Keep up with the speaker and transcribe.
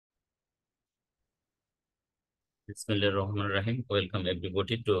বিসমিল্লাহির রহমানির রহিম। Welcome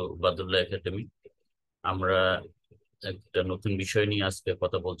everybody two বাদুল্লাহ academy. আমরা একটা নতুন বিষয় নিয়ে আজকে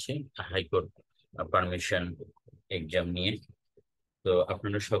কথা বলছি, হাইকোর্ট পারমিশন এক্সাম নিয়ে। তো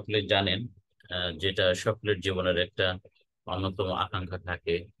আপনারা সকলে জানেন, যেটা সকলের জীবনের একটা অন্যতম আকাঙ্ক্ষা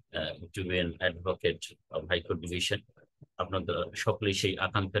থাকে, two be an advocate of high court division. আপনাদের সকলেই সেই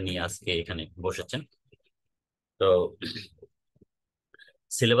আকাঙ্ক্ষা নিয়ে আজকে এখানে বসেছেন। তো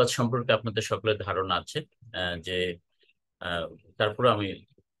সিলেবাস সম্পর্কে আপনাদের সকলের ধারণা আছে, যে তারপরে আমি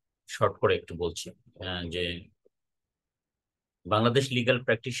শর্ট করে একটু বলছি, যে Bangladesh legal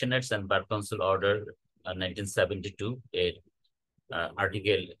practitioners and bar council order 1972 এর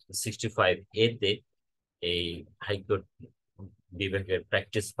আর্টিকেল 65 এতে এই হাইকোর্ট বিভাগের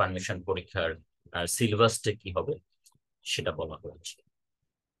প্র্যাকটিস পারমিশন পরীক্ষার সিলেবাসটা কি হবে সেটা বলা হয়েছে।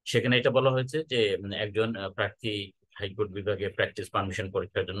 সেখানে এটা বলা হয়েছে যে একজন প্রার্থী হাইকোর্ট বিভাগে প্র্যাকটিস পারমিশন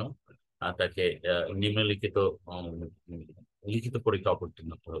পরীক্ষার জন্য তাকে নিম্নলিখিত উম, লিখিত পরীক্ষা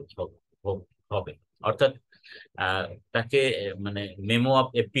অবতীর্ণ হবে। অর্থাৎ তাকে মানে মেমো অফ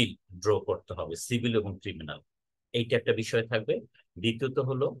এপিল ড্র করতে হবে, সিভিল এবং ক্রিমিনাল, এইটা একটা বিষয় থাকবে। দ্বিতীয়ত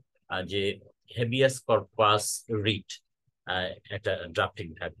হলো যে হেবিয়াস কর্পাস রিট, একটা ড্রাফটিং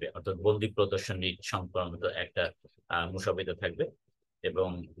থাকবে, অর্থাৎ বন্দি প্রদর্শন রিট সংক্রান্ত একটা মুসাবিদা থাকবে। এবং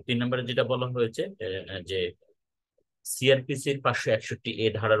 3 নম্বরে যেটা বলা হয়েছে, যে সিআরপিসির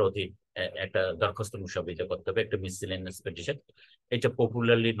 561 ধারার অধীন একটা দরখাস্ত মুসাবিদা করতে হবে, একটা মিসেলেনিয়াস পিটিশন। এটা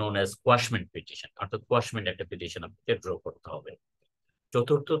popularly known as quashment petition, অর্থাৎ কোয়াশমেন্ট একটা পিটিশন আপনাকে ড্র করতে হবে।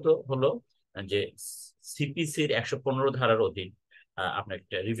 চতুর্থত হলো যে সিপিসির 115 ধারার অধীন আপনার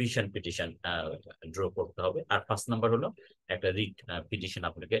একটা রিভিশন পিটিশন ড্র করতে হবে। আর 5 নম্বর হলো একটা রিট পিটিশন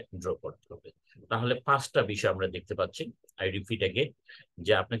আপনাকে ড্র করতে হবে। তাহলে 5টা বিষয় আমরা দেখতে পাচ্ছি। আই রিপিট আগে,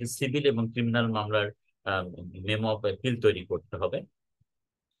 যে আপনাকে সিভিল এবং ক্রিমিনাল মামলার মেমো অফ অ্যাপিল তৈরি করতে হবে,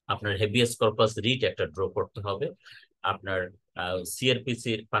 আপনার হেভিয়াস কর্পাস রিট একটা ড্র করতে হবে, আপনার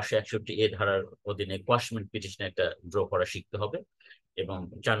সিআরপিসির 561 ধারার অধীনে কোয়াশমেন্ট পিটিশন একটা ড্র করা শিখতে হবে। এবং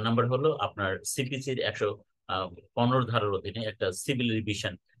 4 নম্বর হলো আপনার সিপিসির 115 ধারার অধীনে একটা সিভিল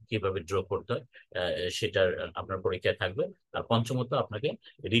রিভিশন কিভাবে ড্র করতে হয়, সেটার আপনার পরীক্ষায় থাকবে। আর পঞ্চমত আপনাকে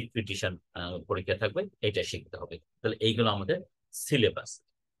রিট পিটিশন পরীক্ষা থাকবে, এটা শিখতে হবে। তাহলে এইগুলো আমাদের সিলেবাস।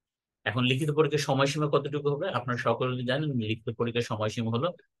 এখন লিখিত পরীক্ষার সময়সীমা কতটুকু হবে আপনারা সকলে জানেন। লিখিত পরীক্ষার সময়সীমা হলো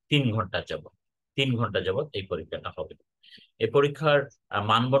 3 ঘন্টা যাবত। 3 ঘন্টা যাবত এই পরীক্ষাটা হবে। এই পরীক্ষার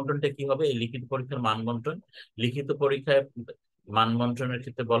মানবন্টনটা কি হবে? এই লিখিত পরীক্ষার মানবন্টন, লিখিত পরীক্ষায় মানবন্টনের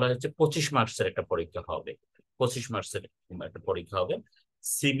ক্ষেত্রে বলা হচ্ছে 25 মার্কসের একটা পরীক্ষা হবে। 25 মার্কসের একটা পরীক্ষা হবে।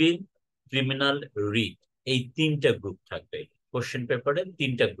 সিভিল, ক্রিমিনাল, রিট, এই 3টা গ্রুপ থাকবে। কোশ্চেন পেপারে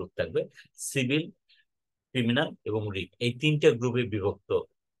 3টা গ্রুপ থাকবে, সিভিল, ক্রিমিনাল এবং রিট, এই 3টা গ্রুপে বিভক্ত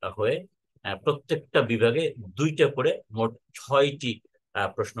হয়ে প্রত্যেকটা বিভাগে 2টা করে মোট 6টি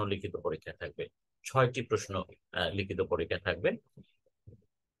প্রশ্ন লিখিত পরীক্ষা থাকবে। 6টি প্রশ্ন লিখিত পরীক্ষা থাকবে।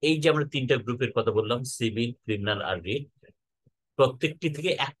 এই যে আমরা 3টা গ্রুপের কথা বললাম, সিভিল, ক্রিমিনাল আর রিট, প্রত্যেকটি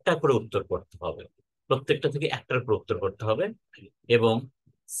থেকে একটা করে উত্তর করতে হবে। প্রত্যেকটা থেকে একটার করে উত্তর করতে হবে। এবং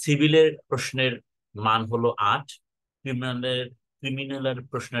সিভিলের প্রশ্নের মান হলো 8, ক্রিমিনালের ক্রিমিনালের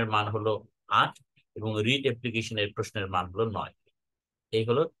প্রশ্নের মান হলো 8, এবং রিট অ্যাপ্লিকেশনের প্রশ্নের মান হলো 9। এই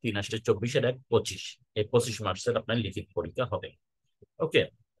হলো 3 × 8 = 24 আর 25, এই 25 মার্কসের আপনার লিখিত পরীক্ষা হবে। ওকে,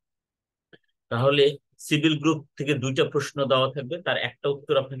 তাহলে সিভিল গ্রুপ থেকে 2টা প্রশ্ন দেওয়া থাকবে, তার একটা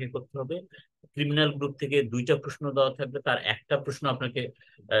উত্তর আপনাকে করতে হবে। ক্রিমিনাল গ্রুপ থেকে 2টা প্রশ্ন দেওয়া থাকবে, তার একটা প্রশ্ন আপনাকে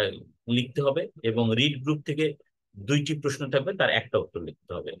লিখতে হবে। এবং রিড গ্রুপ থেকে 2টি প্রশ্ন থাকবে, তার একটা উত্তর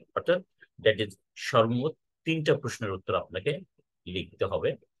লিখতে হবে। অর্থাৎ দ্যাট ইজ সর্বমোট 3টা প্রশ্নের উত্তর আপনাকে লিখতে হবে।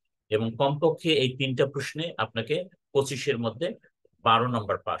 এবং কমপক্ষে এই 3টা প্রশ্নে আপনাকে 25-এর মধ্যে 12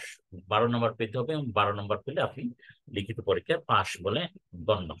 নম্বর পাস, 12 নম্বর পেতে হবে। এবং 12 নম্বর পেলে আপনি লিখিত পরীক্ষায় পাস বলে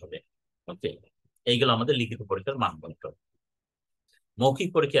গণ্য হবে। ওকে, এইগুলো আমাদের লিখিত পরীক্ষার মানদণ্ড। মৌখিক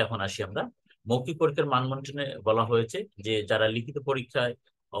পরীক্ষা এখন আসি আমরা। মৌখিক পরীক্ষার মানদণ্ডে বলা হয়েছে যে যারা লিখিত পরীক্ষায়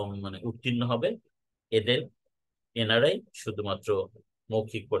মানে উত্তীর্ণ হবে, এদের এনারাই শুধুমাত্র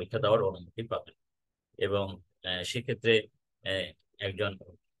মৌখিক পরীক্ষা দেওয়ার অনুমতি পাবেন। এবং সেক্ষেত্রে একজন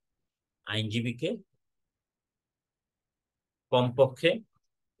আইনজীবীকে কমপক্ষে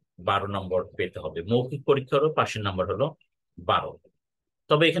 12 নম্বর পেতে হবে। মৌখিক পরীক্ষারও পাশের নাম্বার হলো 12।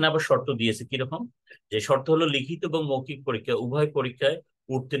 তবে এখানে আবার শর্ত দিয়েছে কিরকম, যে শর্ত হলো লিখিত এবং মৌখিক পরীক্ষা উভয় পরীক্ষায়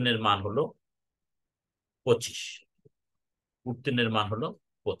উত্তীর্ণের মান হলো 25। উত্তীর্ণের মান হলো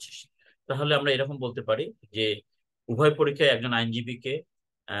 25। তাহলে আমরা এরকম বলতে পারি যে উভয় পরীক্ষায় একজন আইনজীবীকে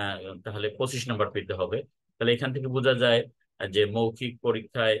তাহলে 25 নম্বর পেতে হবে। তাহলে এখান থেকে বোঝা যায় যে মৌখিক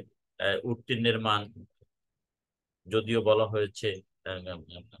পরীক্ষায় উত্তীর্ণের মান যদিও বলা হয়েছে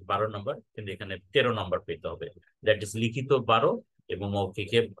 12 নম্বর, কিন্তু এখানে 13 নম্বর পেতে হবে। দ্যাট ইজ লিখিত 12 এবং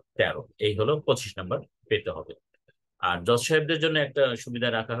মৌখিকে 13, এই হলো 25 নম্বর পেতে হবে। আর জজ সাহেবদের জন্য একটা সুবিধা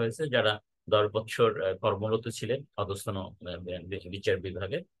রাখা হয়েছে, যারা 10 বছর কর্মরত ছিলেন অধস্তন বিচার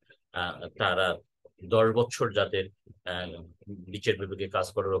বিভাগে, তারা 10 বছর যাদের বিচার বিভাগে কাজ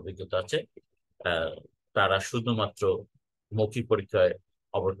করার অভিজ্ঞতা আছে, আহ, তারা শুধুমাত্র মৌখিক পরীক্ষায়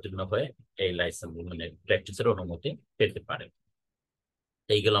অবতীর্ণ হয়ে এই লাইসেন্স মানে প্র্যাকটিসের অনুমতি পেতে পারে।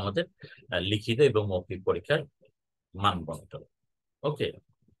 এইগুলো আমাদের লিখিত এবং মৌখিক পরীক্ষার মানদণ্ড। ওকে,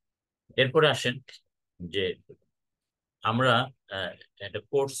 এরপরে আসেন যে আমরা একটা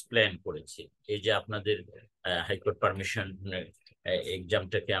কোর্স প্ল্যান করেছি। এই যে আপনাদের হাইকোর্ট পারমিশন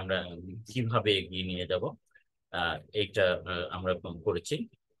এক্সামটাকে আমরা কিভাবে এগিয়ে নিয়ে যাব, এইটা আমরা করেছি।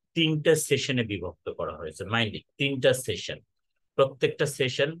 3টা সেশনে বিভক্ত করা হয়েছে, মাইন্ডে 3টা সেশন। প্রত্যেকটা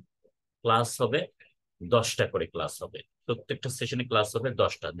সেশন ক্লাস হবে 10টা করে ক্লাস হবে, প্রত্যেকটা সেশনে ক্লাস হবে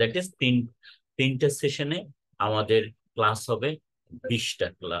 10টা, দ্যাট ইজ 3টা সেশনে আমাদের ক্লাস হবে 20টা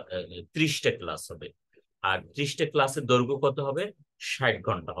ক্লাস, 30টা ক্লাস হবে। আর 30টা ক্লাসের দৈর্ঘ্য কত হবে? 60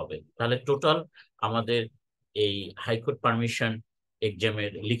 ঘন্টা হবে। তাহলে টোটাল আমাদের এই হাইকোর্ট পারমিশন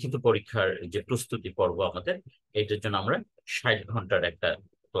এক্সামের লিখিত পরীক্ষার যে প্রস্তুতি পর্ব আমাদের, এটার জন্য আমরা 60 ঘন্টার একটা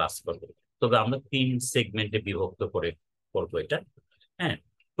ক্লাস করবো। তবে আমরা 3 সেগমেন্টে বিভক্ত করে করবো এটা। হ্যাঁ,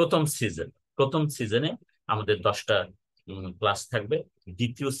 প্রথম সিজনে আমাদের 10টা ক্লাস থাকবে,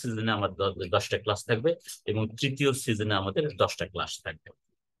 দ্বিতীয় সিজনে আমাদের 10টা ক্লাস থাকবে, এবং তৃতীয় সিজনে আমাদের 10টা ক্লাস থাকবে।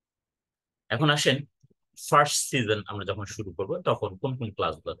 এখন আসেন, ফার্স্ট সিজন আমরা যখন শুরু করব তখন কোন কোন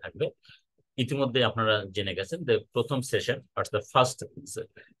ক্লাসগুলো থাকবে। ইতিমধ্যে আপনারা জেনে গেছেন যে প্রথম সেশন অর্থাৎ ফার্স্ট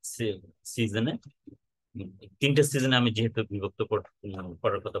সিজনে, 3টে সিজনে আমি যেহেতু বিভক্ত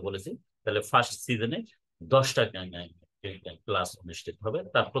করার কথা বলেছি, তাহলে ফার্স্ট সিজনে 10টা ক্লাস অনুষ্ঠিত হবে।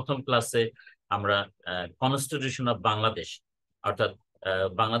 তার প্রথম ক্লাসে আমরা কনস্টিটিউশন অফ বাংলাদেশ, অর্থাৎ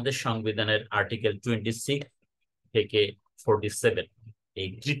বাংলাদেশ সংবিধানের আর্টিকেল 26 থেকে 47, এই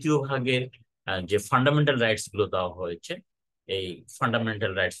তৃতীয় ভাগের যে ফান্ডামেন্টাল রাইটস গুলো দেওয়া হয়েছে, এই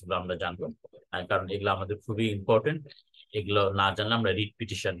ফান্ডামেন্টাল রাইটস গুলো আমরা জানবো, কারণ এগুলো আমাদের খুবই ইম্পর্টেন্ট। এগুলো না জানলে আমরা রিট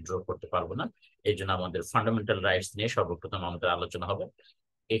পিটিশন ড্র করতে পারবো না। এই জন্য আমাদের ফান্ডামেন্টাল রাইটস নিয়ে সর্বপ্রথম আমাদের আলোচনা হবে।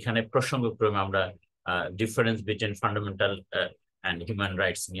 এখানে প্রসঙ্গক্রমে আমরা difference between fundamental and human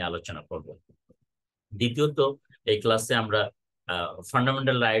rights নিয়ে আলোচনা করব। দ্বিতীয়ত, এই ক্লাসে আমরা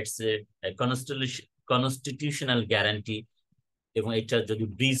ফান্ডামেন্টাল রাইটস এর কনস্টিটিউশনাল গ্যারান্টি, এবং এটা যদি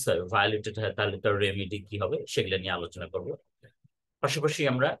ব্রিজ হয়, ভায়োলেটেড হয়, তাহলে তার রেমেডি কি হবে সেগুলো নিয়ে আলোচনা করব। পাশাপাশি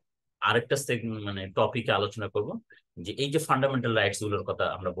আমরা আরেকটা মানে টপিকে আলোচনা করব যে এই যে ফান্ডামেন্টাল রাইটস গুলোর কথা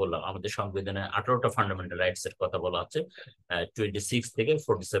আমরা বললাম, আমাদের সংবিধানে 18টা ফান্ডামেন্টাল রাইটস এর কথা বলা আছে, 26 থেকে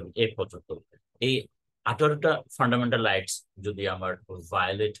 47A পর্যন্ত। এই 18টা ফান্ডামেন্টাল রাইটস যদি আমার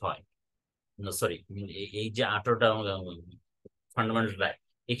ভায়োলেট হয়, সরি, এই যে 18টা ফান্ডামেন্টাল রাইট,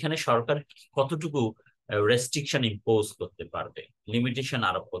 এখানে সরকার কতটুকু রেস্ট্রিকশন ইম্পোজ করতে পারবে, লিমিটেশন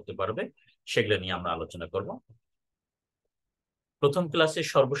আরোপ করতে পারবে, সেগুলো নিয়ে আমরা আলোচনা করব। প্রথম ক্লাসের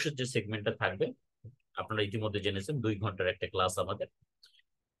সর্বশেষ যে সেগমেন্টটা থাকবে, আপনারা ইতিমধ্যে জেনেছেন 2 ঘন্টার একটা ক্লাস আমাদের।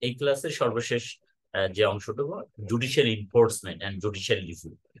 এই ক্লাসের সর্বশেষ যে অংশটুকু, judicial enforcement and judicial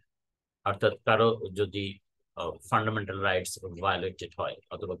review, অর্থাৎ কারো যদি ফান্ডামেন্টাল রাইটস ভায়োলেটেড হয়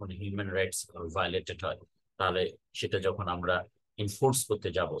অথবা কোনো হিউম্যান রাইটস ভায়োলেটেড হয়, তাহলে সেটা যখন আমরা এনফোর্স করতে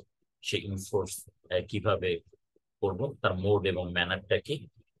যাব, সেই এনফোর্স কিভাবে করব, তার মোড এবং ম্যানারটা কি,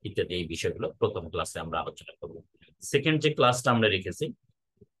 ইত্যাদি এই বিষয়গুলো প্রথম ক্লাসে আমরা আলোচনা করব। সেকেন্ড যে ক্লাসটা আমরা রেখেছি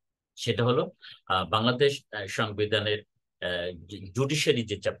সেটা হলো বাংলাদেশ সংবিধানের জুডিশিয়ারি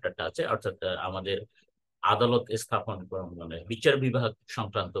যে চ্যাপ্টারটা আছে, অর্থাৎ আমাদের আদালত স্থাপন, মানে বিচার বিভাগ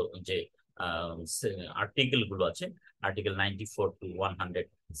সংক্রান্ত যে আর্টিকেল গুলো আছে, আর্টিকেল 94 to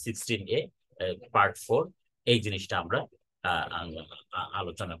 116A পার্ট 4, এই জিনিসটা আমরা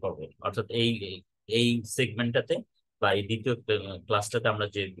আলোচনা করব। অর্থাৎ এই সেগমেন্টটাতে বা এই দ্বিতীয় ক্লাসটাতে আমরা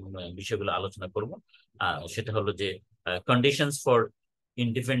যে বিষয়গুলো আলোচনা করব, সেটা হলো যে conditions for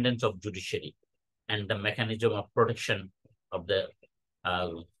independence of judiciary and the mechanism of protection of the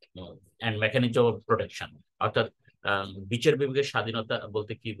and mechanism of protection, অর্থাৎ বিচার বিভাগের স্বাধীনতা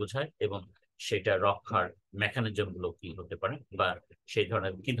বলতে কি বোঝায় এবং সেটা রক্ষার মেকানিজম গুলো কি হতে পারে, বা সেই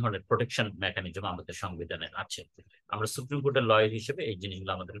ধরনের কি ধরনের প্রোটেকশন মেকানিজম আমাদের সংবিধানে আছে। আমরা সুপ্রিম কোর্টের লয়ার হিসেবে এই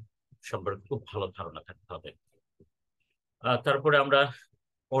জিনিসগুলো আমাদের সম্পর্কে খুব ভালো ধারণা থাকতে হবে। তারপরে আমরা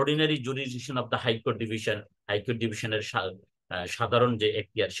ordinary jurisdiction of the high court division, high court ডিভিশনের সাধারণ যে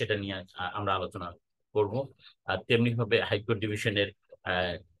এখতিয়ার, সেটা নিয়ে আমরা আলোচনা করব। আর তেমনি ভাবে হাইকোর্ট ডিভিশনের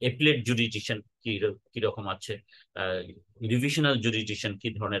অ্যাপিলেট জুরিসডিকশন কি রকম আছে, রিভিশনাল জুরিসডিকশন কি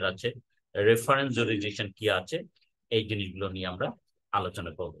ধরনের আছে, রেফারেন্স জুরিসডিকশন কি আছে, এই জিনিসগুলো নিয়ে আমরা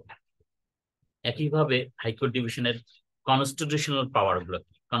আলোচনা করব। একইভাবে হাইকোর্ট ডিভিশনের কনস্টিটিউশনাল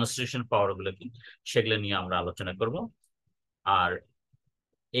পাওয়ার গুলো কি, সেগুলো নিয়ে আমরা আলোচনা করব। আর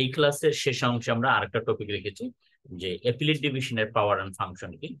এই ক্লাসের শেষ অংশে আমরা আরেকটা টপিক রেখেছি যে অ্যাপিলেট ডিভিশনের পাওয়ার এন্ড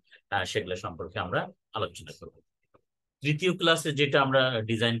ফাংশন কি, সেগুলো সম্পর্কে আমরা আলোচনা করব। তৃতীয় ক্লাসে যেটা আমরা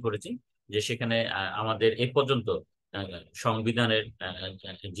ডিজাইন করেছি যে সেখানে আমাদের এ পর্যন্ত সংবিধানের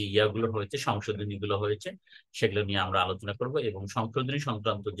যে ইয়াগুলো হয়েছে, সংশোধনী গুলো হয়েছে, সেগুলো নিয়ে আমরা আলোচনা করব এবং সংশোধনী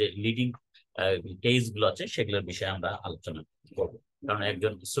সংক্রান্ত যে লিডিং কেস গুলো আছে সেগুলোর বিষয়ে আমরা আলোচনা করব। কারণ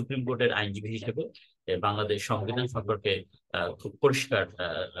একজন সুপ্রিম কোর্টের আইনজীবী হিসেবে বাংলাদেশ সংবিধান সম্পর্কে খুব পরিষ্কার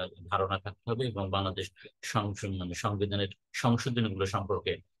ধারণা থাকতে হবে এবং বাংলাদেশ মানে সংবিধানের সংশোধনীগুলো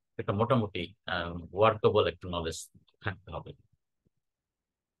সম্পর্কে একটা মোটামুটি ওয়ার্কেবল একটা নলেজ থাকতে হবে।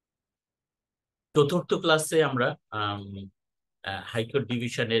 চতুর্থ ক্লাসে আমরা হাইকোর্ট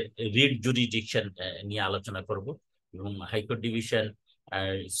ডিভিশনের রিট জুরিডিকশন নিয়ে আলোচনা করব এবং হাইকোর্ট ডিভিশন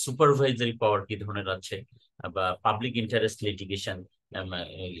সুপারভাইজারি পাওয়ার কি ধরনের আছে, বা পাবলিক ইন্টারেস্ট লিটিগেশন,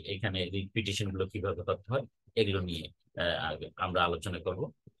 এখানে রিট পিটিশন গুলো কিভাবে করতে হয়, এগুলো নিয়ে আমরা আলোচনা করব।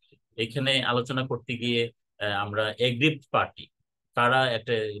 এখানে আলোচনা করতে গিয়ে আমরা এগ্রিভড পার্টি তারা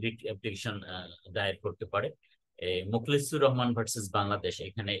একটা রিট অ্যাপ্লিকেশন দায়ের করতে পারে। মুখলিসুর রহমান ভার্সেস বাংলাদেশ,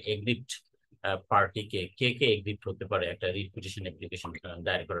 এখানে এগ্রিভড পার্টিকে কে কে এগ্রিভড হতে পারে একটা রিট পিটিশন অ্যাপ্লিকেশন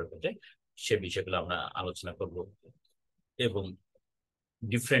দায়ের করার ক্ষেত্রে, সে বিষয়গুলো আমরা আলোচনা করব। এবং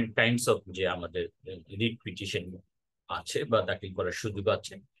ডিফারেন্ট কাইন্ডস অফ যে আমাদের রিট পিটিশন আছে বা দাখিল করার সুযোগ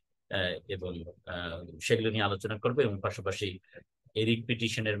আছে, এবং সেগুলো নিয়ে আলোচনা করবো। এবং পাশাপাশি এই রিট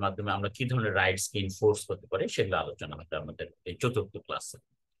পিটিশনের মাধ্যমে আমরা কি ধরনের রাইটস কে ইনফোর্স করতে পারি সেগুলো আলোচনা হবে আমাদের এই চতুর্থ ক্লাসে।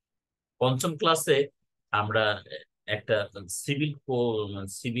 পঞ্চম ক্লাসে আমরা একটা সিভিল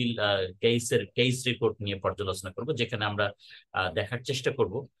সিভিল কেস রিপোর্ট নিয়ে পর্যালোচনা করব, যেখানে আমরা দেখার চেষ্টা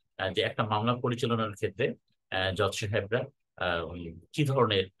করব যে একটা মামলা পরিচালনার ক্ষেত্রে জজ সাহেবরা কি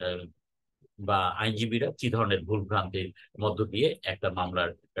ধরনের বা আইনজীবীরা কি ধরনের ভুল ভ্রান্তির মধ্য দিয়ে একটা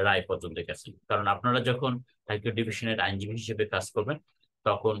মামলার রায় পর্যন্ত গেছেন। কারণ আপনারা যখন হাইকোর্ট ডিভিশনের আইনজীবী হিসেবে কাজ করবেন,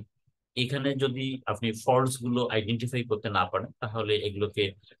 তখন এখানে যদি আপনি ফল্টস গুলো আইডেন্টিফাই করতে না পারেন, তাহলে এগুলোকে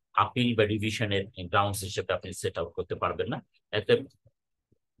আপিল বা ডিভিশনের গ্রাউন্ডস হিসেবে আপনি সেট আউট করতে পারবেন না। এতে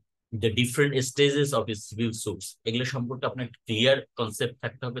the different stages of a civil suits, এগুলো সম্পর্কে আপনার ক্লিয়ার কনসেপ্ট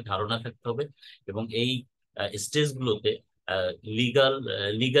থাকতে হবে, ধারণা থাকতে হবে। এবং এই স্টেজ গুলোতে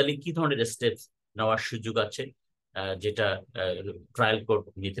লিগালি কি ধরনের স্টেপস নেওয়ার সুযোগ আছে, যেটা ট্রায়াল কোর্ট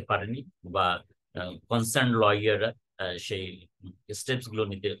নিতে পারেনি, বা কনসার্ন লয়াররা সেই স্টেপস গুলো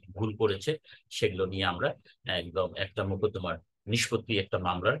নিতে ভুল করেছে, সেগুলো নিয়ে আমরা একদম একটা মোকদ্দমার নিষ্পত্তি, একটা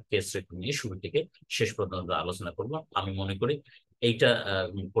মামলার কেস রেকর্ড নিয়ে শুরু থেকে শেষ পর্যন্ত আলোচনা করব। আমি মনে করি এইটা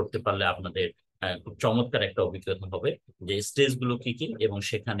করতে পারলে আপনাদের খুব চমৎকার একটা অভিজ্ঞতা হবে যে স্টেজ গুলো কি কি এবং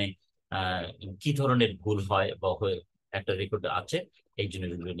সেখানে কি ধরনের ভুল হয় বা একটা রেকর্ড আছে, এই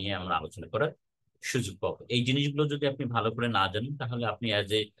জিনিসগুলো নিয়ে আমরা আলোচনা করার সুযোগ পাবো। এই জিনিসগুলো যদি আপনি ভালো করে না জানেন, তাহলে আপনি as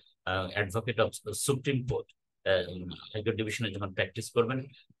a advocate of supreme court high court ডিভিশনে যখন প্র্যাকটিস করবেন,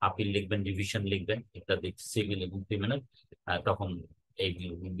 আপিল লিখবেন, ডিভিশন লিখবেন ইত্যাদি, সিভিল এবং ক্রিমিনাল, তখন এই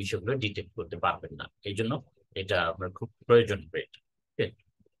বিষয়গুলো ডিটেক্ট করতে পারবেন না। এই জন্য এটা আপনার খুব প্রয়োজন হবে।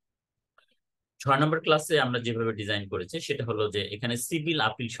 6 নম্বর ক্লাসে আমরা যেভাবে ডিজাইন করেছি সেটা হলো যে এখানে সিভিল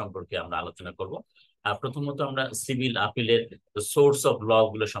আপিল সম্পর্কে আমরা আলোচনা করব। প্রথমত আমরা সিভিল আপিলের সোর্স অফ ল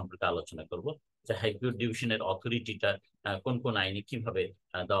গুলো সম্পর্কে আলোচনা করব, যে হাইকোর্ট ডিভিশনের অথরিটিটা কোন কোন আইনে কিভাবে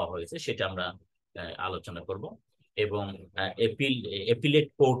দেওয়া হয়েছে সেটা আমরা আলোচনা করব। এবং এপিলেট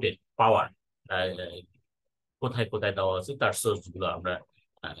কোর্টের পাওয়ার কোথায় কোথায় দেওয়া আছে তার সোর্স গুলো আমরা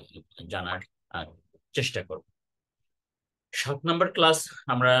জানার চেষ্টা করব। 7 নম্বর ক্লাস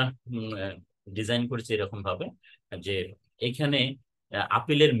আমরা ডিজাইন করেছি এরকম ভাবে যে এখানে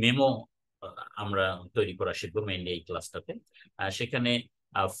আপিলের মেমো আমরা তৈরি করা শিখবো মেইনলি এই ক্লাসটাতে। সেখানে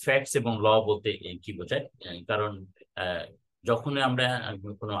ফ্যাক্টস এবং ল বলতে কি বোঝায়, কারণ যখন আমরা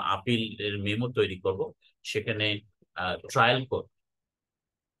কোনো আপিলের মেমো তৈরি করব, সেখানে ট্রায়াল কোর্ট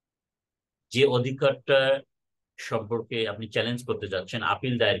যে অধিকারটা সম্পর্কে আপনি চ্যালেঞ্জ করতে যাচ্ছেন,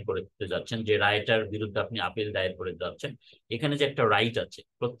 আপিল দায়ের করতে যাচ্ছেন, যে রায়টার বিরুদ্ধে আপনি আপিল দায়ের করে যাচ্ছেন, এখানে যে একটা রাইট আছে,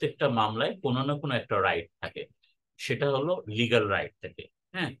 প্রত্যেকটা মামলায় কোনো না কোনো একটা রাইট থাকে, সেটা হলো লিগাল রাইট থাকে।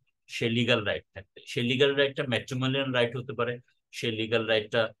 হ্যাঁ, সে লিগাল রাইট থাকতে, সেই লিগাল রাইটটা ম্যাট্রিমোনিয়াল রাইট হতে পারে, সেই লিগাল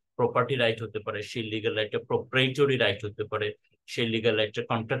রাইটটা প্রপার্টি রাইট হতে পারে, সেই লিগাল রাইটটা প্রপ্রাইটরি রাইট হতে পারে, সেই লিগাল রাইটটা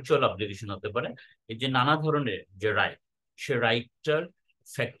কন্ট্রাকচুয়াল অব্লিগেশন হতে পারে। এই যে নানা ধরনের যে রাইট, সে রাইটটার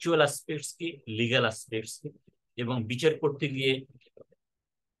ফ্যাকচুয়াল অ্যাসপেক্টস কি, লিগাল অ্যাসপেক্টস কি, এবং বিচার করতে গিয়ে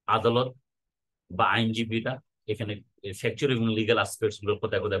আদালত বা আইনজীবীরা এখানে ফ্যাকচুয়াল এবং লিগাল অ্যাসপেক্টস গুলো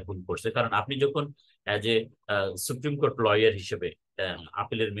কোথায় কোথায় ভুল করছে। কারণ আপনি যখন as a supreme court lawyer হিসেবে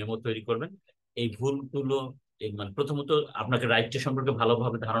আপিলের মেমো তৈরি করবেন, এই ভুলগুলো মানে প্রথমত আপনাকে রাইটটা সম্পর্কে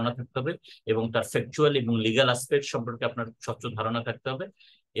ভালোভাবে ধারণা থাকতে হবে, এবং তার ফ্যাকচুয়াল এবং লিগাল অ্যাসপেক্ট সম্পর্কে আপনার স্বচ্ছ ধারণা থাকতে হবে।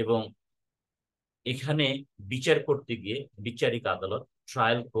 এবং এখানে বিচার করতে গিয়ে বিচারিক আদালত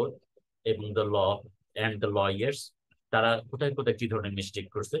ট্রায়াল কোর্ট এবং the law and the lawyers তারা কোথায় কোথায় কি ধরনের মিস্টেক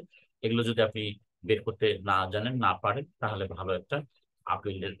করছে, এগুলো যদি আপনি বের করতে না জানেন, না পারেন, তাহলে ভালো একটা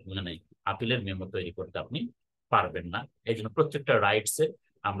আপিলের আপিলের মেমো তৈরি করতে আপনি পারবেন না। এই জন্য প্রত্যেকটা রাইটস এর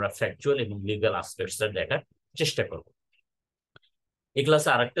আমরা ফ্যাকচুয়াল এবং লিগাল আসপেক্টস দেখার চেষ্টা করব। এই ক্লাসে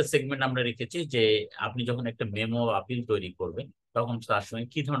আরেকটা সেগমেন্ট আমরা রেখেছি যে আপনি যখন একটা মেমো আপিল তৈরি করবেন তখন তার সঙ্গে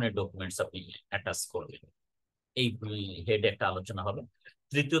কি ধরনের ডকুমেন্টস আপনি অ্যাটাচ করবেন, এই হেডে একটা আলোচনা হবে।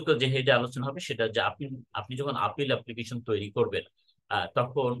 তৃতীয়ত যে হেডে আলোচনা হবে সেটা যে আপনি আপনি যখন আপিল অ্যাপ্লিকেশন তৈরি করবেন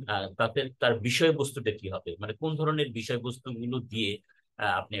তখন তাতে তার বিষয়বস্তুটা কি হবে, মানে কোন ধরনের বিষয়বস্তুগুলো দিয়ে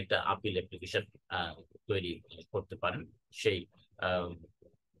আপনি একটা আপিল অ্যাপ্লিকেশন তৈরি করতে পারেন। সেই আহ,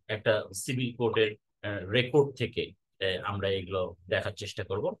 একটা সিভিল কোর্টের রেকর্ড থেকে আমরা এগুলো দেখার চেষ্টা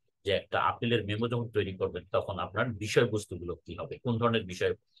করব যে একটা আপিলের মেমো যখন তৈরি করবেন তখন আপনার বিষয়বস্তুগুলো কি হবে, কোন ধরনের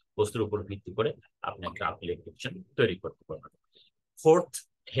বিষয় বস্তুর উপর ভিত্তি করে আপনি একটা আপিল অ্যাপ্লিকেশন তৈরি করতে পারবেন। ফোর্থ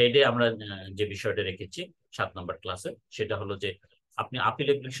হেডে আমরা যে বিষয়টা রেখেছি 7 নম্বর ক্লাসে, সেটা হলো যে আপনি আপিল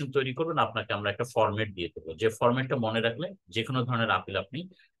অ্যাপ্লিকেশন তৈরি করবেন, আপনাকে আমরা একটা ফরম্যাট দিয়ে দেবো, যে ফরম্যাটটা মনে রাখলে যে কোনো ধরনের আপিল আপনি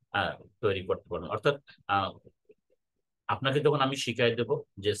তৈরি করতে পারবেন। অর্থাৎ আপনাকে যখন আমি শিখাই দেবো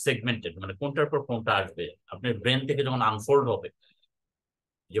যে সেগমেন্টেড মানে কোনটার পর কোনটা আসবে, আপনার ব্রেন থেকে যখন আনফোল্ড হবে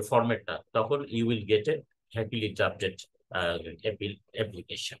যে ফরম্যাটটা, তখন you will get A happily drafted appeal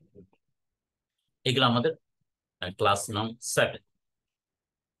application. এগুলো আমাদের ক্লাস নং 7,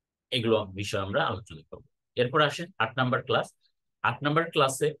 এগুলো বিষয় আমরা আলোচনা করবো। এরপর আসেন 8 নম্বর ক্লাস। 8 নম্বর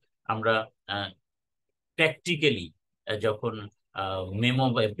ক্লাসে আমরা প্র্যাকটিক্যালি যখন মেমো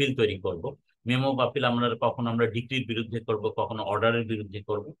বা অ্যাপিল তৈরি করব, মেমো বা আপিল আমরা কখনো আমরা ডিক্রির বিরুদ্ধে করব, কখনো অর্ডারের বিরুদ্ধে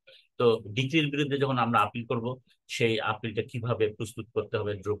করব। তো ডিক্রির বিরুদ্ধে যখন আমরা আপিল করব, সেই আপিলটা কিভাবে প্রস্তুত করতে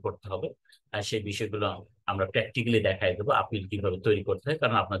হবে, ড্র করতে হবে, সেই বিষয়গুলো আমরা প্র্যাকটিক্যালি দেখাই দেবো আপিল কিভাবে তৈরি করতে হয়,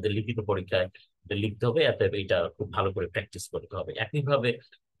 কারণ আপনাদের লিখিত পরীক্ষায় লিখতে হবে, এত এটা খুব ভালো করে প্র্যাকটিস করতে হবে। একইভাবে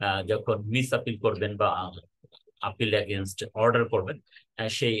যখন মিস আপিল করবেন বা আপিল এগেনস্ট অর্ডার করবেন,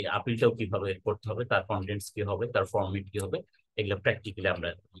 সেই আপিলটাও কিভাবে করতে হবে, তার কন্টেন্টস কি হবে, তার ফরম্যাট কি হবে, এগুলো প্র্যাকটিক্যালি আমরা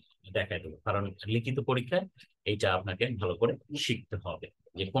দেখাই দেবো। কারণ লিখিত পরীক্ষায় এইটা আপনাকে ভালো করে শিখতে হবে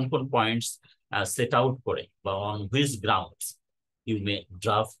যে কোন কোন পয়েন্টস সেট আউট করে বা on which grounds you may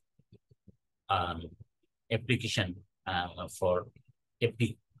draft application for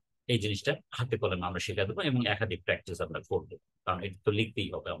appeal. এই জিনিসটা হাতে কলমে আমরা শেখা দেবো এবং একাধিক প্র্যাকটিস আমরা করবো, কারণ এটা তো লিখতেই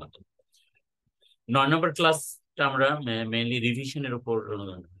হবে আমাদের। 9 নম্বর ক্লাসটা আমরা মেইনলি রিভিশনের উপর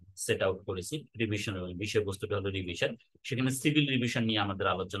সেট আউট করেছি। রিভিশন বিষয়বস্তুটা হলো রিভিশন, সেখানে সিভিল রিভিশন নিয়ে আমাদের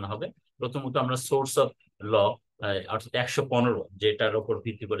আলোচনা হবে। প্রথমত আমরা সোর্স অফ ল অর্থাৎ 115 যেটার উপর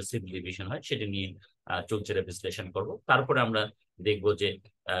ভিত্তি করে সিভিল রিভিশন হয় সেটা নিয়ে চলছে বিশ্লেষণ করব। তারপরে আমরা দেখব যে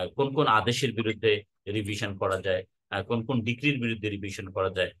কোন কোন আদেশের বিরুদ্ধে রিভিশন করা যায়, কোন কোন ডিক্রির বিরুদ্ধে রিভিশন করা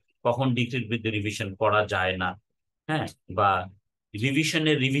যায়, কখন ডিক্রির বিরুদ্ধে রিভিশন করা যায় না, হ্যাঁ, বা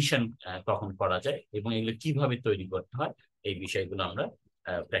রিভিশনের রিভিশন কখন করা যায় এবং এগুলো কিভাবে তৈরি করতে হয়, এই বিষয়গুলো আমরা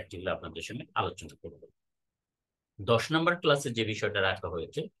প্র্যাকটিক্যালি আপনাদের সঙ্গে আলোচনা করব। 10 নম্বর ক্লাসে যে বিষয়টা রাখা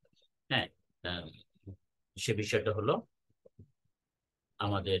হয়েছে, হ্যাঁ, আহ, সে বিষয়টা হলো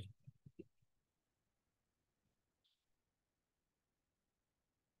আমাদের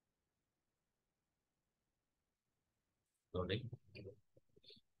sorry,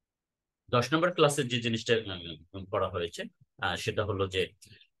 10 নম্বর ক্লাসের যে জিনিসটা করা হয়েছে সেটা হলো যে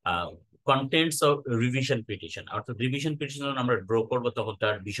কন্টেন্টস অফ রিভিশন পিটিশন। অর্থাৎ রিভিশন পিটিশন আমরা ড্র করব, তখন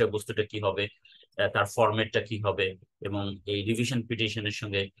তার বিষয়বস্তুটা কি হবে, তার ফরম্যাটটা কি হবে, এবং এই রিভিশন পিটিশনের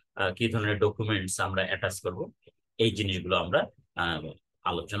সঙ্গে কি ধরনের ডকুমেন্টস আমরা অ্যাটাচ করব, এই জিনিসগুলো আমরা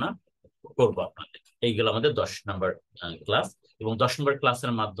আলোচনা করব আপনাদের। এইগুলো আমাদের 10 নম্বর ক্লাস, এবং 10 নম্বর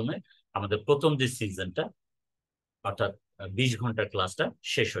ক্লাসের মাধ্যমে আমাদের প্রথম যে সিজনটা অর্থাৎ 20 ঘন্টার ক্লাসটা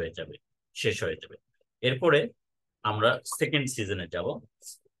শেষ হয়ে যাবে। এরপরে আমরা সেকেন্ড সিজনে যাব।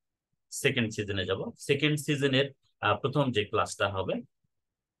 সেকেন্ড সিজনের প্রথম যে ক্লাসটা হবে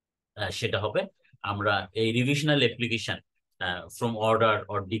সেটা হবে আমরা এই revisional application from order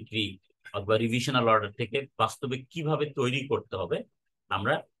or decree অথবা রিভিশনাল অর্ডার থেকে বাস্তবে কিভাবে তৈরি করতে হবে,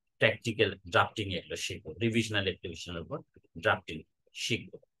 আমরা প্র্যাকটিক্যাল ড্রাফটিং এগুলো শিখবো, রিভিশনাল অ্যাপ্লিকেশনের উপর ড্রাফটিং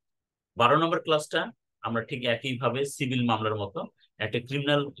শিখবো। 12 নম্বর ক্লাসটা আমরা ঠিক একইভাবে সিভিল মামলার মতো একটা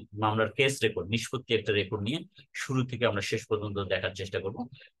ক্রিমিনাল মামলার কেস রেকর্ড, নিষ্পত্তি একটা রেকর্ড নিয়ে শুরু থেকে আমরা শেষ পর্যন্ত দেখার চেষ্টা করব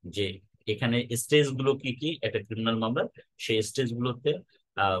যে এখানে স্টেজ গুলো কি কি একটা ক্রিমিনাল মামলার, সেই স্টেজ গুলোতে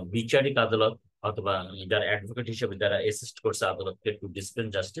বিচারিক আদালত অথবা যারা অ্যাডভোকেট হিসেবে যারা অ্যাসিস্ট করছে আদালতকে টু ডিসপেন্স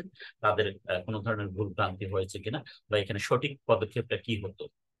জাস্টিস, তাদের কোনো ধরনের ভুল ভ্রান্তি হয়েছে কিনা, বা এখানে সঠিক পদক্ষেপটা কি হতো,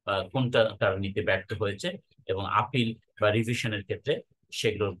 কোনটা তারা নিতে ব্যর্থ হয়েছে, এবং আপিল বা রিভিশনের ক্ষেত্রে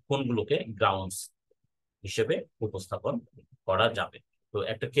সেগুলোর কোনগুলোকে গ্রাউন্ডস হিসেবে উপস্থাপন করা যাবে। তো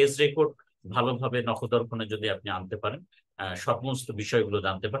একটা কেস রেকর্ড ভালোভাবে নখদর্পণে যদি আপনি আনতে পারেন, সমস্ত বিষয়গুলো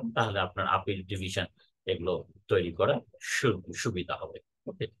জানতে পারেন, তাহলে আপনার আপিল ডিভিশন এগুলো তৈরি করা সুবিধা হবে।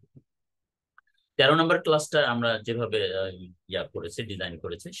 ওকে, 13 নম্বর ক্লাসটা আমরা যেভাবে করেছি, ডিজাইন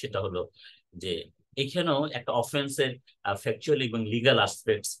করেছি, সেটা হলো যে এখানেও একটা অফেন্সের ফ্যাকচুয়াল এবং লিগাল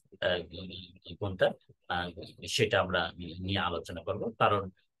আসপেক্টস কোনটা, আহ, সেটা আমরা নিয়ে আলোচনা করব। কারণ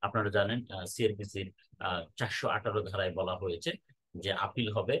আপনারা জানেন সিআরপিসির 418 ধারায় বলা হয়েছে যে আপিল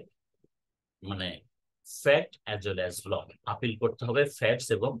হবে মানে ফ্যাক্ট অ্যাজ ওয়েল অ্যাজ ল, আপিল করতে হবে ফ্যাক্টস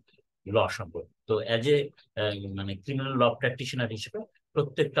এবং ল সম্পর্কে। তো অ্যাজ এ মানে ক্রিমিনাল ল প্র্যাকটিশনার হিসেবে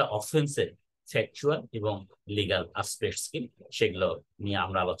প্রত্যেকটা অফেন্সের ফ্যাকচুয়াল এবং লিগাল আসপেক্টস কি সেগুলো নিয়ে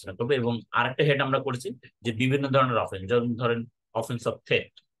আমরা আলোচনা করবো। এবং আরেকটা হেড আমরা করেছি যে বিভিন্ন ধরনের অফেন্স, যেমন ধরেন অফেন্স অফ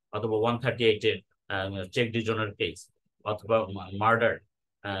থেফট, অথবা 138 এর চেক ডিজনের কেস, অথবা মার্ডার,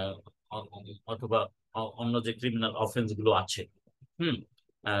 অথবা অন্য যে ক্রিমিনাল অফেন্স গুলো আছে, হুম,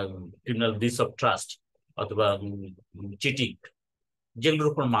 ক্রিমিনাল ব্রিচ অফ ট্রাস্ট, অথবা চিটিং,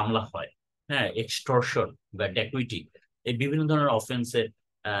 যেগুলোর উপর মামলা হয়, হ্যাঁ, এক্সটর্শন বা ড্যাকুইটি, এই বিভিন্ন ধরনের অফেন্সের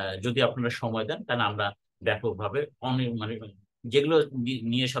যদি আপনারা সময় দেন, তাহলে আমরা ব্যাপকভাবে অনেক মানে যেগুলো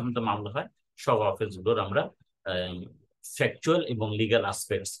নিয়ে সাধারণত মামলা হয় সব অফেন্স গুলোর আমরা ফ্যাকচুয়াল এবং লিগাল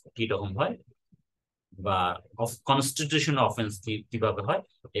আসপেক্টস কি রকম হয় বা কনস্টিটিউশন অফেন্স কিভাবে হয়,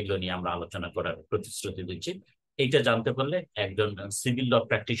 এগুলো নিয়ে আমরা আলোচনা করার প্রতিশ্রুতি দিচ্ছি। এইটা জানতে পারলে একজন সিভিল ল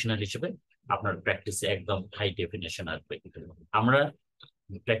প্র্যাকটিশনার হিসেবে আপনার প্র্যাকটিসে একদম হাই ডেফিনেশন আসবে। আমরা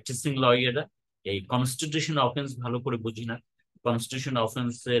প্র্যাকটিসিং লয়াররা এই কনস্টিটিউশন অফেন্স ভালো করে বুঝি না, কনস্টিটিউশন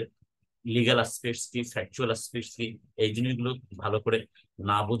অফেন্সের লিগাল আসপেক্টস কি, ফ্যাকচুয়াল আসপেক্টস কি, এই জিনিসগুলো ভালো করে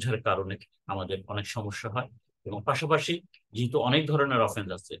না বোঝার কারণে আমাদের অনেক সমস্যা হয়। এবং পাশাপাশি যেহেতু অনেক ধরনের অফেন্স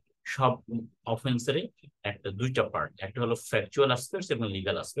আছে, সব অফেন্সেরই একটা দুইটা পার্ট, একটা হলো ফ্যাকচুয়াল আসপেক্টস এবং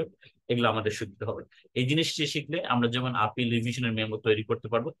লিগাল আসপেক্ট, এগুলো আমাদের শিখতে হবে। এই জিনিসটি শিখলে আমরা যেমন আপিল রিভিশনের মেমো তৈরি করতে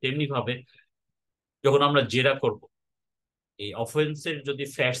পারবো, তেমনি ভাবে যখন আমরা জেরা করব, এই অফেন্সের যদি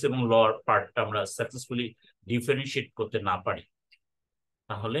ফ্যাক্টস এবং ল পার্টটা আমরা সাকসেসফুলি ডিফারেন্সিয়েট করতে না পারি,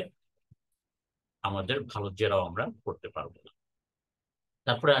 তাহলে আমাদের ভালো জেরাও আমরা করতে পারবো না।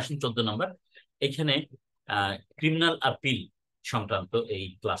 তারপরে আসেন 14 নম্বর, এখানে ক্রিমিনাল আপিল সংক্রান্ত এই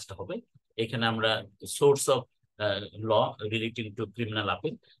ক্লাসটা হবে। এখানে আমরা source of law relating to criminal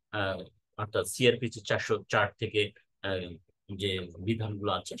appeal, অর্থাৎ সিআরপিসি 404 থেকে যে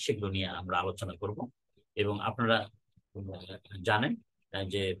বিধানগুলো আছে সেগুলো নিয়ে আমরা আলোচনা করব। এবং আপনারা জানেন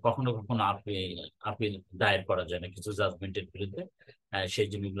যে কখনো কখনো আপিল দায়ের করা যায় না কিছু জাজমেন্টের বিরুদ্ধে, সেই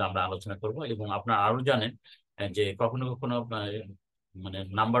জিনিসগুলো আমরা আলোচনা করব। এবং আপনারা আরো জানেন যে কখনো কখনো মানে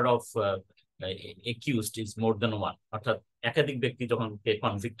number of accused is more then one, অর্থাৎ একাধিক ব্যক্তি যখন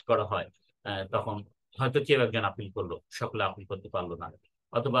কনভিক্ট করা হয়, তখন হয়তো কেউ একজন আপিল করলো, সকলে আপিল করতে পারলো না,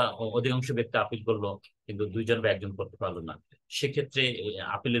 অথবা অধিকাংশ ব্যক্তি আপিল করলো কিন্তু দুইজন বা একজন করতে পারলো না। সেক্ষেত্রে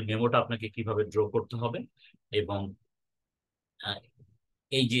আপিলের মেমোটা আপনাকে কিভাবে ড্র করতে হবে এবং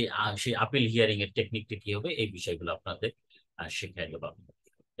এই যে সেই আপিল হিয়ারিং এর টেকনিকটা কি হবে, এই বিষয়গুলো আপনাদের শেখাই দেবো।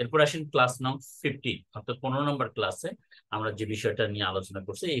 এরপর আসেন ক্লাস নাম 15, অর্থাৎ 15 নম্বর ক্লাসে আমরা যে বিষয়টা নিয়ে আলোচনা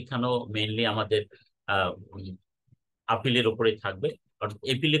করছি, এখানেও মেইনলি আমাদের আপিলের উপরেই থাকবে। অর্থাৎ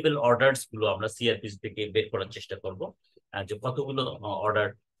এপিলেবল অর্ডারস গুলো আমরা সিআরপিসি থেকে বের করার চেষ্টা করব, যে কতগুলো অর্ডার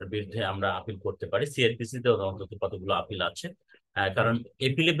বিরুদ্ধে আমরা আপিল করতে পারি, সিআরপিসি তে অন্তত কতগুলো আপিল আছে। কারণ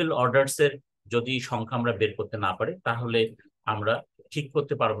এপিলেবল অর্ডারস এর যদি সংখ্যা আমরা বের করতে না পারি, তাহলে আমরা ঠিক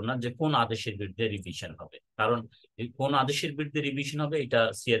করতে পারবো না যে কোন আদেশের বিরুদ্ধে রিভিশন হবে। কারণ কোন আদেশের বিরুদ্ধে রিভিশন হবে এটা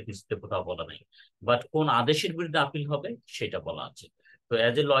সিআরপিসি তে কোথাও বলা নেই, বাট কোন আদেশের বিরুদ্ধে আপিল হবে সেটা বলা আছে। তো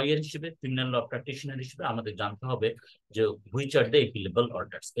অ্যাজ এ লয়ার হিসেবে, ক্রিমিনাল ল প্র্যাকটিশনার হিসেবে আমাদের জানতে হবে যে which are the এপিলেবল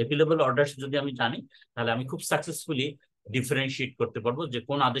orders. এপিলেবল orders যদি আমি জানি, তাহলে আমি খুব সাকসেসফুলি ডিফারেন্সিয়েট করতে পারবো যে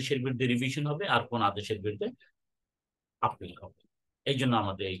কোন আদেশের বিরুদ্ধে রিভিশন হবে আর কোন আদেশের বিরুদ্ধে আপিল হবে। এই জন্য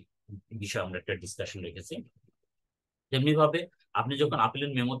আমাদের এই বিষয়ে আমরা একটা ডিসকাশন রেখেছি। তেমনি ভাবে আপনি যখন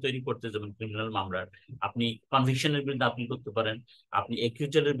আপিলের মেমো তৈরি করতে যাবেন ক্রিমিনাল মামলার, আপনি কনভিকশনের বিরুদ্ধে আপিল করতে পারেন, আপনি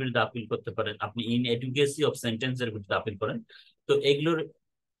একিউজারের বিরুদ্ধে আপিল করতে পারেন, আপনি ইন এডুকেসি অফ সেন্টেন্সের বিরুদ্ধে আপিল করেন। তো এগুলোর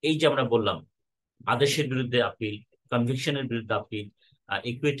এই যে আমরা বললাম আদেশের বিরুদ্ধে আপিল, কনভিকশনের বিরুদ্ধে আপিল,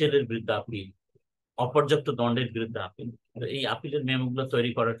 ইকুইটারের বিরুদ্ধে আপিল, অপর্যাপ্ত দণ্ডের বিরুদ্ধে আপিল, এই আপিলের মেমোগুলো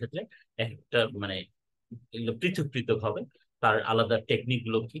তৈরি করার ক্ষেত্রে একটা মানে এগুলো পৃথক পৃথক হবে, তার আলাদা টেকনিক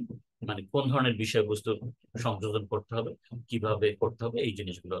গুলো কি, মানে কোন ধরনের বিষয়বস্তু সংযোজন করতে হবে, কিভাবে করতে হবে, এই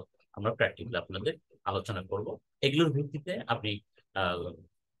জিনিসগুলো আমরা প্র্যাকটিক্যালি আপনাদের আলোচনা করব। এগুলোর ভিত্তিতে আপনি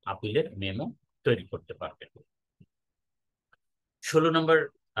আপিলের মেমো তৈরি করতে পারবেন। 16 নম্বর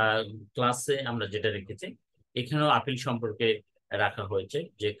ক্লাসে আমরা যেটা রেখেছি, এখানেও আপিল সম্পর্কে রাখা হয়েছে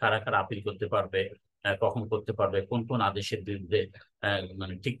যে কারা কারা আপিল করতে পারবে, কখন করতে পারবে, কোন কোন আদেশের বিরুদ্ধে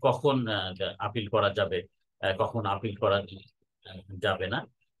মানে ঠিক কখন আপিল করা যাবে, কখন আপিল করা যাবে না,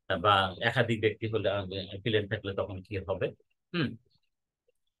 বা একাধিক ব্যক্তি হলে অ্যাপিলেন্ট থাকলে তখন কি হবে, হুম,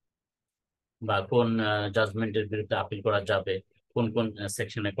 বা কোন জাজমেন্টের বিরুদ্ধে আপিল করা যাবে, কোন কোন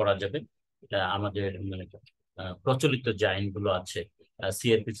সেকশনে করা যাবে, আমাদের মানে প্রচলিত যে আইনগুলো আছে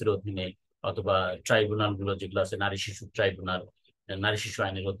সিআরপিসির অধীনে অথবা ট্রাইব্যুনাল গুলো যেগুলো আছে, নারী শিশু ট্রাইব্যুনাল, নারী শিশু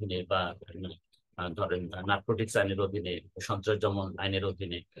আইনের অধীনে, বা ধরেন নার্কোটিক্স আইনের অধীনে, সন্ত্রাস দমন আইনের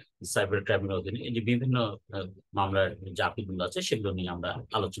অধীনে, সাইবার ক্রাইমের অধীনে, এই যে বিভিন্ন মামলার যে আপিলগুলো আছে সেগুলো নিয়ে আমরা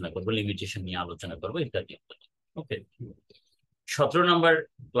আলোচনা করবো, লিমিটেশন নিয়ে আলোচনা করবো ইত্যাদি। ওকে, 17 নম্বর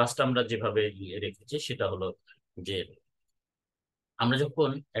ক্লাসটা আমরা যেভাবে রেখেছি সেটা হলো যে আমরা যখন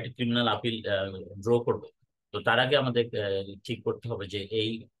একটা ক্রিমিনাল আপিল ড্র করব, তো তার আগে আমাদের ঠিক করতে হবে যে এই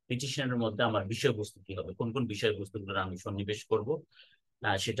পিটিশনের মধ্যে আমার বিষয়বস্তু কি হবে, কোন কোন বিষয়বস্তুগুলো আমি সন্নিবেশ করব,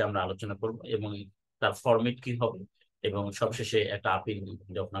 সেটা আমরা আলোচনা করব, এবং তার ফরম্যাট কি হবে, এবং সবশেষে একটা আপিল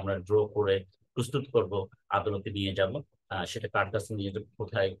যখন আমরা ড্র করে প্রস্তুত করব, আদালতে নিয়ে যাব, সেটা কার কাছে নিয়ে যাব,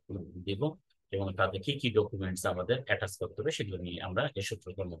 কোথায় দিব, এবং তাতে কি কি ডকুমেন্টস আমাদের অ্যাটাচ করতে হবে সেগুলো নিয়ে আমরা এই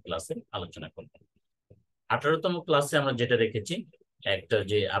 17তম ক্লাসে আলোচনা করব। 18তম ক্লাসে আমরা যেটা রেখেছি, একটা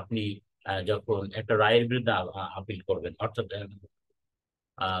যে আপনি যখন একটা রায়ের বিরুদ্ধে আপিল করবেন, অর্থাৎ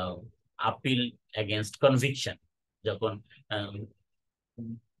আপিল এগেনস্ট কনভিকশন, যখন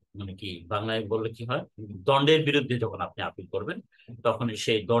মানে কি বাংলায় বললে কি হয়, দণ্ডের বিরুদ্ধে যখন আপনি আপিল করবেন, তখন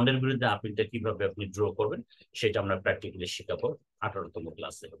সেই দণ্ডের বিরুদ্ধে আপিলটা কিভাবে আপনি ড্র করবেন সেটা আমরা প্র্যাকটিক্যালি শেখাবো 18তম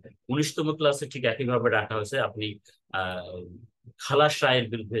ক্লাসে। 19তম ক্লাসে ঠিক একইভাবে রাখা হয়েছে, আপনি আহ খালাস রায়ের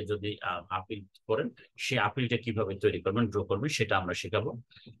বিরুদ্ধে যদি আপিল করেন, সেই আপিলটা কিভাবে তৈরি করবেন, ড্র করবেন, সেটা আমরা শেখাবো।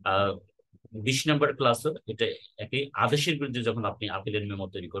 20 নম্বর ক্লাসে এটা একই আদেশের বিরুদ্ধে যখন আপনি আপিলের মেমো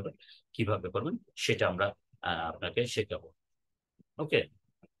তৈরি করবেন কিভাবে করবেন সেটা আমরা আপনাকে শেখাবো। ওকে,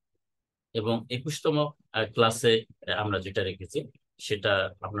 এবং 21তম ক্লাসে আমরা যেটা রেখেছি সেটা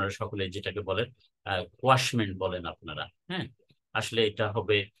আপনারা সকলে যেটাকে বলেন কোয়াশমেন্ট বলেন আপনারা, হ্যাঁ, আসলে এটা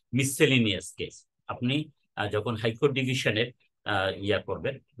হবে মিসসেলিনিয়াস কেস। আপনি যখন হাইকোর্ট ডিভিশনের ইয়া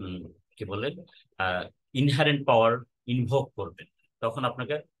করবেন, কি বলেন, ইনহারেন্ট পাওয়ার ইনভোক করবেন, তখন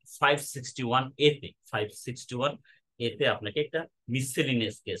আপনাকে 561 এতে আপনাকে একটা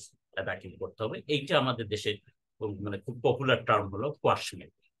মিসসেলিনিয়াস কেস দাখিল করতে হবে। এইটা আমাদের দেশে মানে খুব পপুলার টার্ম হলো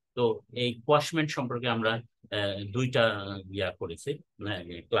কোয়াশমেন্ট। তো এই কোয়াশমেন্ট সম্পর্কে আমরা দুইটা ইয়া করেছি,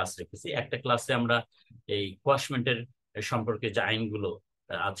 ক্লাস রেখেছি। একটা ক্লাসে আমরা এই কোয়াশমেন্টের সম্পর্কে যে আইনগুলো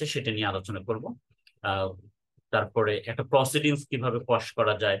আছে সেটা নিয়ে আলোচনা করব। তারপরে একটা প্রসিডিংস কিভাবে কোয়াশ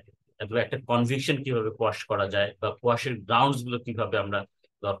করা যায়, অথবা একটা কনভিকশন কিভাবে কোয়াশ করা যায়, বা কোয়াশের গ্রাউন্ডস গুলো কিভাবে আমরা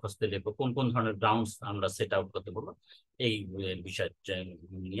দরখাস্তে লিখবো, কোন কোন ধরনের গ্রাউন্ডস আমরা সেট আউট করতে পারবো, এই বিষয়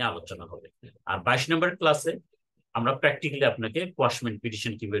নিয়ে আলোচনা হবে। আর 22 নম্বর ক্লাসে আমরা প্র্যাকটিক্যালি আপনাকে কোয়াশমেন্ট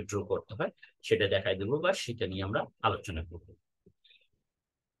পিটিশন কিভাবে ড্র করতে হয় সেটা দেখাই দেবো, বা সেটা নিয়ে আমরা আলোচনা করব।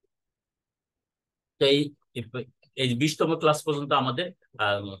 তো এই 20তম ক্লাস পর্যন্ত আমাদের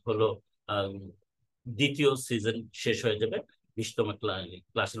হলো দ্বিতীয় সিজন শেষ হয়ে যাবে 20তম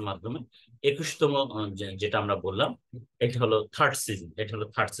ক্লাসের মাধ্যমে। 21তম যেটা আমরা বললাম এটা হলো থার্ড সিজন,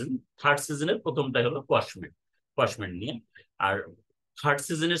 থার্ড সিজনের প্রথমটা হলো কোয়াশমেন্ট নিয়ে। আর থার্ড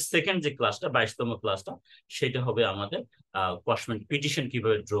সিজনের সেকেন্ড যে ক্লাসটা 22তম ক্লাসটা, সেটা হবে আমাদের কোয়াশমেন্ট পিটিশন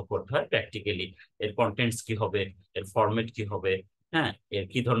কিভাবে ড্র করতে হয় প্র্যাকটিক্যালি, এর কন্টেন্টস কি হবে, এর ফরম্যাট কি হবে, হ্যাঁ, এর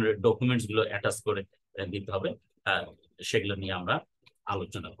কি ধরনের ডকুমেন্টস গুলো অ্যাটাচ করে দিতে হবে, সেগুলো নিয়ে আমরা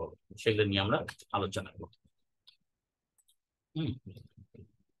আলোচনা করব সেগুলো নিয়ে আমরা আলোচনা করব হুম,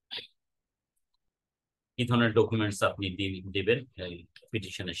 কি ধরনের ডকুমেন্টস আপনি দিবেন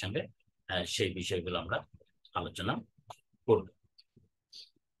পিটিশনের সঙ্গে, সেই বিষয়গুলো আমরা আলোচনা করব।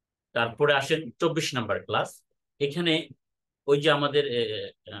 তারপরে আসেন 24 নম্বর ক্লাস। এখানে ওই যে আমাদের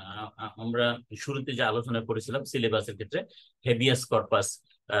আমরা শুরুতে যে আলোচনা করেছিলাম সিলেবাসের ক্ষেত্রে হেবিয়াস কর্পাস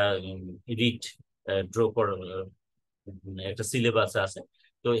রিট ড্র একটা সিলেবাস আছে।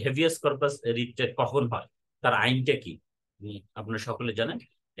 তো হেভিয়াস কর্পাস রিটটা কখন হয়, তার আইনটা কি, আপনারা সকলে জানেন।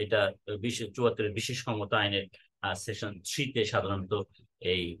 এটা 74 বিশেষ ক্ষমতা আইনের সেকশন 3-তে সাধারণত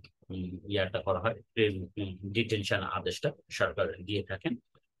এই ইয়াটা করা হয়, ডিটেনশন আদেশটা সরকার দিয়ে থাকেন।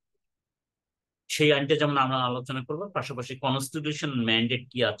 সেই আইনটা যেমন আমরা আলোচনা করবো, পাশাপাশি কনস্টিটিউশন ম্যান্ডেট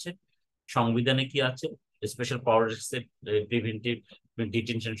কি আছে, সংবিধানে কি আছে, স্পেশাল পাওয়ারস প্রিভেন্টিভ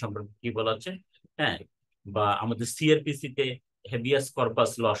ডিটেনশন সম্পর্কে কি বলা আছে, হ্যাঁ, বা আমাদের সিআরপিসি তে হেভিয়াস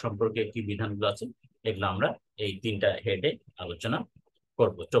কর্পাস ল সম্পর্কে কি বিধানগুলো আছে, এগুলো আমরা এই 3টা হেডে আলোচনা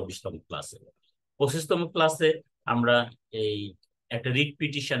করব 24তম ক্লাসে। 25তম ক্লাসে আমরা এই একটা রিট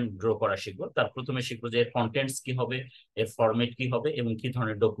পিটিশন ড্র করা শিখবো। তার প্রথমে শিখবো যে এর কন্টেন্টস কি হবে, এর ফরম্যাট কি হবে, এবং কি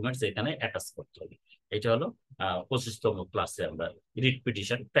ধরনের ডকুমেন্টস এখানে অ্যাটাচ করতে হবে। এটা হলো 25তম ক্লাসে আমরা রিট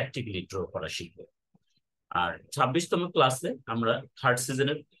পিটিশন প্র্যাকটিক্যালি ড্র করা শিখবো। আর 26তম ক্লাসে আমরা থার্ড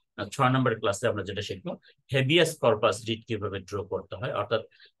সিজনের 6 নম্বর ক্লাসে আমরা যেটা শিখবো, হেভিয়াস কর্পাস রিট কিভাবে ড্র করতে হয়, অর্থাৎ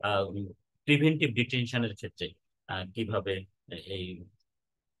প্রিভেন্টিভ ডিটেনশনের ক্ষেত্রে কিভাবে এই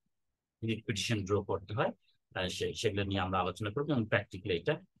রিট পিটিশন ড্র করতে হয়, সেগুলো নিয়ে আমরা আলোচনা করবো এবং প্র্যাকটিক্যালি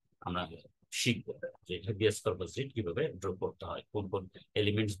এটা আমরা শিখবো যে হেভিয়াস কর্পাস রিট কিভাবে ড্র করতে হয়, কোন কোন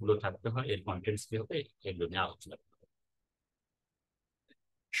এলিমেন্টস গুলো থাকতে হয়, এর কন্টেন্টস কি হবে, এগুলো নিয়ে আলোচনা করবো।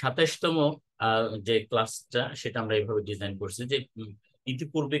 27তম যে ক্লাসটা সেটা আমরা এইভাবে ডিজাইন করছি যে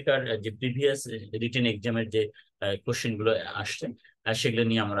ইতিপূর্বেকার যে প্রিভিয়াস রিটেন এক্সামের যে কোশ্চেন গুলো আসছে সেগুলো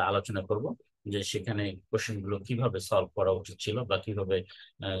নিয়ে আমরা আলোচনা করব, যে সেখানে কোশ্চেন গুলো কিভাবে সলভ করা উচিত ছিল বা কিভাবে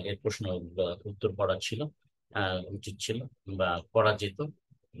এর প্রশ্ন উত্তর করা ছিল উচিত ছিল বা করা যেত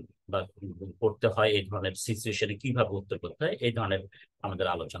বা করতে হয়, এই ধরনের সিচুয়েশনে কিভাবে উত্তর করতে হয়, এই ধরনের আমাদের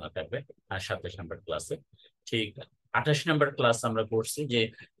আলোচনা থাকবে। আর 27 নম্বর ক্লাসে ঠিক 28 নম্বর ক্লাস আমরা করছি যে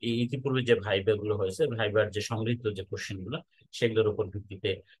ইতিপূর্বে যে ভাইবা গুলো হয়েছে, ভাইবার যে সংগৃহীত যে কোশ্চেন গুলো সেগুলোর উপর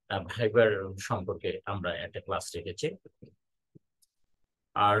ভিত্তিতে ভাইবার সম্পর্কে আমরা একটা ক্লাস রেখেছি।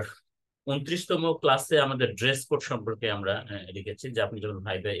 আর 29তম ক্লাসে আমাদের ড্রেস কোড সম্পর্কে আমরা লিখেছি যে আপনি যখন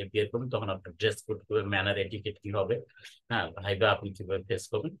ভাইবা এপিয়ার করবেন তখন আপনার ড্রেস কোড ম্যানার এটিকেট কি হবে, হ্যাঁ ভাইবা আপনি কিভাবে ফেস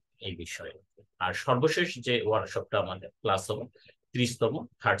করবেন এই বিষয়ে। আর সর্বশেষ যে ওয়ার্কশপটা আমাদের ক্লাস হবে 30তম,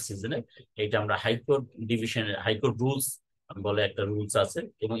 থার্ড সিজনে, এটা আমরা হাইকোর্ট ডিভিশনের হাইকোর্ট রুলস বলে একটা রুলস আছে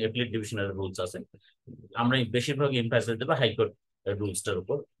এবং অ্যাপিলেট ডিভিশনের রুলস আছে, আমরা বেশিরভাগ এমফাসিস দেবো হাইকোর্ট রুলসটার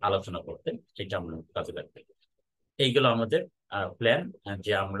উপর আলোচনা করতে, সেটা আমরা কাজে লাগবে। এইগুলো আমাদের প্ল্যান,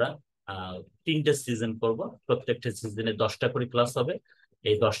 যে আমরা 3টে সিজন করব, প্রত্যেকটা সিজনে 10টা করে ক্লাস হবে,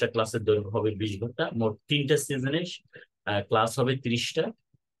 এই 10টা ক্লাসের দৈর্ঘ্য হবে 20 ঘন্টা, মোট 3টে সিজনে ক্লাস হবে 30টা,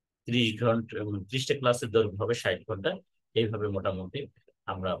 30 ঘন্টা, 30টা ক্লাসের দৈর্ঘ্য হবে 60 ঘন্টা। এইভাবে মোটামুটি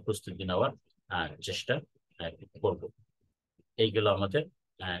আমরা প্রস্তুতি নেওয়ার চেষ্টা করব। এইগুলো আমাদের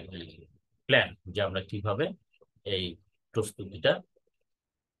প্ল্যান যে আমরা কিভাবে এই প্রস্তুতিটা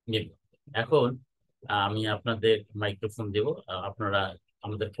নেব। এখন আমি আপনাদের মাইক্রোফোন দেব, আপনারা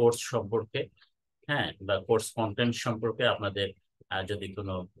আমাদের কোর্স সম্পর্কে, হ্যাঁ, বা কোর্স কন্টেন্ট সম্পর্কে আপনাদের যদি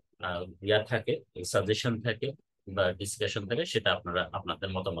কোনো ইয়া থাকে, সাজেশন থাকে বা ডিসকাশন থাকে, সেটা আপনারা আপনাদের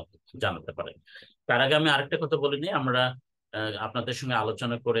মতামত জানাতে পারেন। তার আগে আমি আরেকটা কথা বলিনি, আমরা আপনাদের সঙ্গে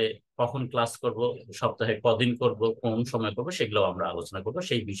আলোচনা করে কখন ক্লাস করব, সপ্তাহে কদিন করব, কোন সময় করব, সেগুলো আমরা আলোচনা করব,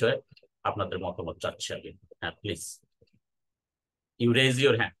 সেই বিষয়ে আপনাদের মতামত চাচ্ছি আগে। হ্যাঁ please, you raise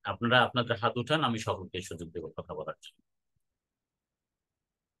your hand, আপনারা আপনাদের হাত উঠান, আমি সকলকে সুযোগ দেবো কথা বলার জন্য।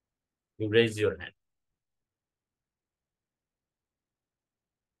 You raise your hand.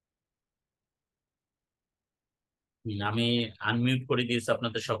 আমি আনমিউট করে দিয়েছি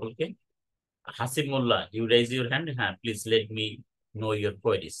আপনাদের সকলকে। হাসিব মোল্লা, ইউ রেজ ইউর হ্যান্ড, হ্যাঁ please let me no your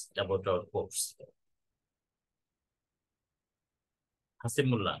queries about our course. Hasib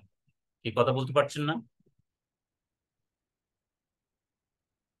মোল্লা, কি কথা বলতে পারছেন না?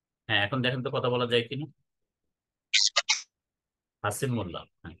 হ্যাঁ এখন দেখেন তো কথা বলা যায় কিনা। হাসিব মোল্লা,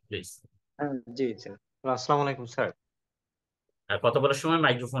 হ্যাঁ প্লিজ। হ্যাঁ, জি স্যার। আসসালামু আলাইকুম স্যার। কথা বলার সময়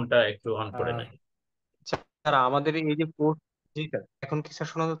মাইক্রোফোনটা একটু অন করে আহ, নেন। স্যার আমাদের এই যে কোর্স, জি স্যার, এখন কি স্যার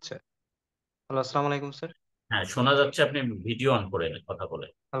শোনা যাচ্ছে? হ্যালো, আসসালামু আলাইকুম স্যার। হ্যাঁ শোনা যাচ্ছে, আপনি ভিডিও অন করে নেন, কথা বলে।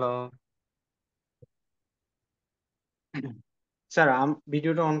 হ্যালো স্যার,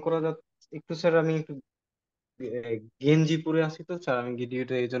 ভিডিওটা অন করা যাচ্ছে একটু স্যার, আমি একটু গেঞ্জি পরে আছি তো স্যার, আমি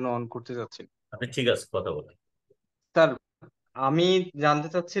ভিডিওটা এই জন্য অন করতে চাচ্ছি। আপনি ঠিক আছে, কথা বলেন। স্যার, আমি জানতে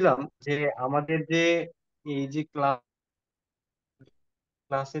চাচ্ছিলাম যে আমাদের যে এই যে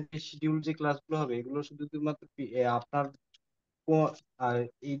ক্লাসের যে শিডিউল যে ক্লাসগুলো হবে, এগুলো শুধুমাত্র আপনার আর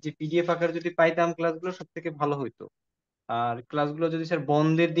এই যে পিডিএফ আকারে যদি পাইতাম ক্লাসগুলো সব থেকে ভালো হইতো। আর ক্লাসগুলো যদি স্যার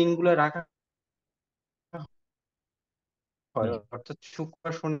বন্ধের দিনগুলো রাখা হয়, হুম, অর্থাৎ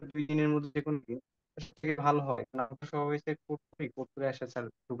শুক্রবার শনি 2 দিনের মধ্যে যে কোনো দিন, সব থেকে ভালো হয়, কারণ আমরা সবাই স্যার কোর্ট করে আসে স্যার,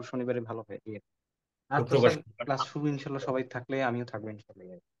 শুক্র শনিবারে ভালো হয় এই আর কি। আর তো শুক্রবার। স্যার ক্লাস শুরু ইনশাল্লাহ সবাই থাকলে আমিও থাকবো ইনশাল্লাহ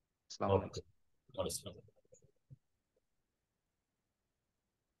এই আর কি। আসসালামু ওকে। আলাইকুম।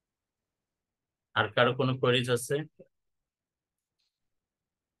 আর কারো কোনো কোয়েরিজ আছে?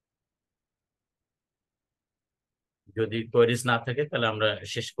 যদি কোয়েরিজ না থাকে তাহলে আমরা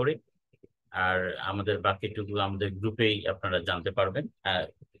শেষ করি। আর আমাদের বাকিটুকু আমাদের গ্রুপেই আপনারা জানতে পারবেন,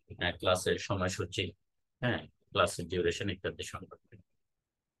 ক্লাসের সময়সূচি, হ্যাঁ, ক্লাসের ডিউরেশন ইত্যাদি সম্পর্কে।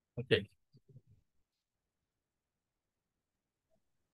 ওকে।